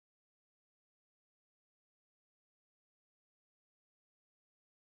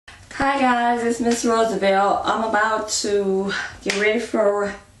Hi guys, it's Miss Roosevelt. I'm about to get ready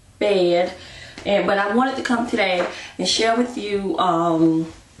for bed, but I wanted to come today and share with you a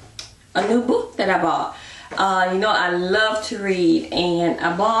new book that I bought. You know, I love to read, and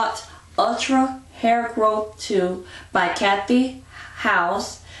I bought Ultra Hair Growth 2 by Cathy,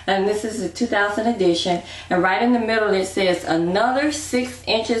 Howse, and this is the 2000 edition, and right in the middle it says another 6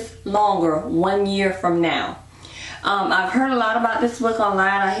 inches longer 1 year from now. I've heard a lot about this book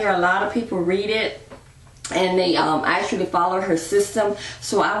online. I hear a lot of people read it, and they actually follow her system.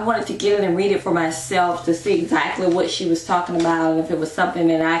 So I wanted to get it and read it for myself to see exactly what she was talking about and if it was something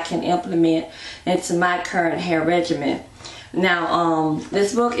that I can implement into my current hair regimen. Now,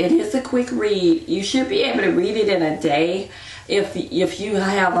 this book, it is a quick read. You should be able to read it in a day if you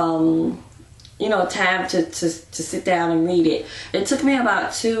have you know, time to sit down and read it. It took me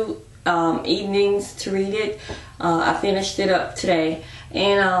about 2 evenings to read it. I finished it up today,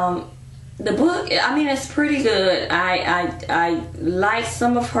 and the book, I mean, it's pretty good. I like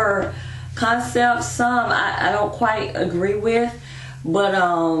some of her concepts. Some I don't quite agree with, but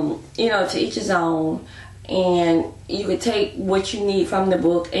you know, to each his own. And you could take what you need from the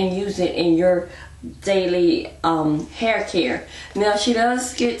book and use it in your daily hair care. Now, she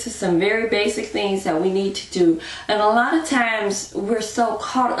does get to some very basic things that we need to do, and a lot of times we're so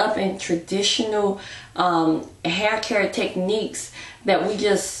caught up in traditional hair care techniques that we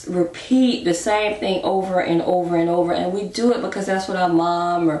just repeat the same thing over and over and over, and we do it because that's what our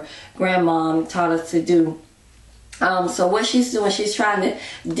mom or grandmom taught us to do. So what she's doing, she's trying to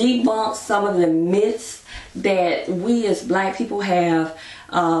debunk some of the myths that we as black people have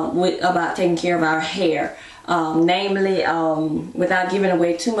about taking care of our hair. Namely, without giving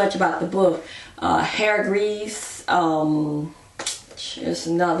away too much about the book, hair grease, there's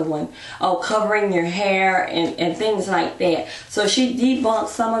another one, covering your hair and things like that. So she debunks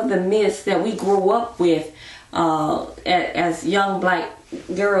some of the myths that we grew up with as young black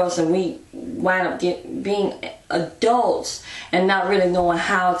girls, and we wind up being adults and not really knowing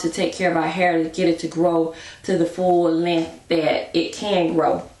how to take care of our hair to get it to grow to the full length that it can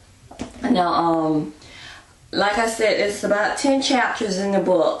grow. Now, like I said, it's about 10 chapters in the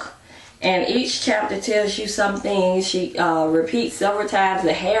book, and each chapter tells you something. She repeats several times,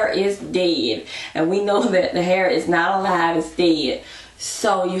 the hair is dead, and we know that the hair is not alive, it's dead.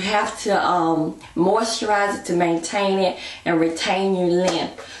 So you have to moisturize it to maintain it and retain your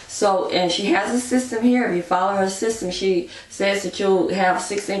length. So, and she has a system here. If you follow her system, she says that you'll have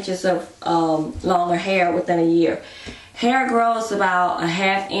 6 inches of longer hair within a year. Hair grows about a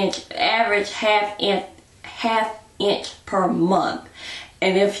average half inch per month.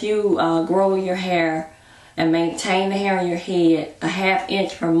 And if you grow your hair and maintain the hair on your head a ½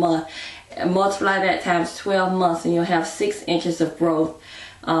 inch per month, and multiply that times 12 months, and you'll have 6 inches of growth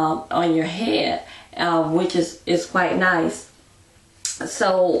on your head, which is quite nice.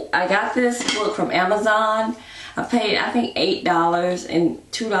 So I got this book from Amazon. I paid, I think, $8 and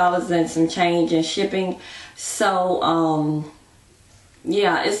 $2 and some change in shipping. So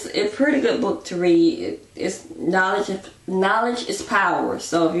yeah, it's a pretty good book to read. It's knowledge is power.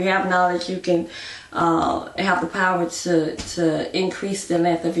 So if you have knowledge, you can have the power to increase the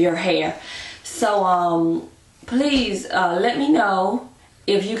length of your hair. So please let me know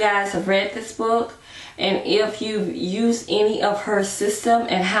if you guys have read this book and if you've used any of her system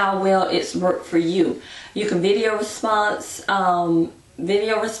and how well it's worked for you. You can video response to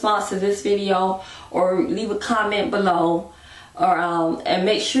this video, or leave a comment below, or and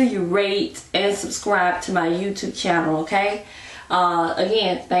make sure you rate and subscribe to my YouTube channel, okay?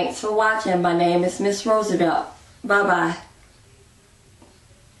 Again, thanks for watching. My name is Miss Roosevelt. Bye-bye.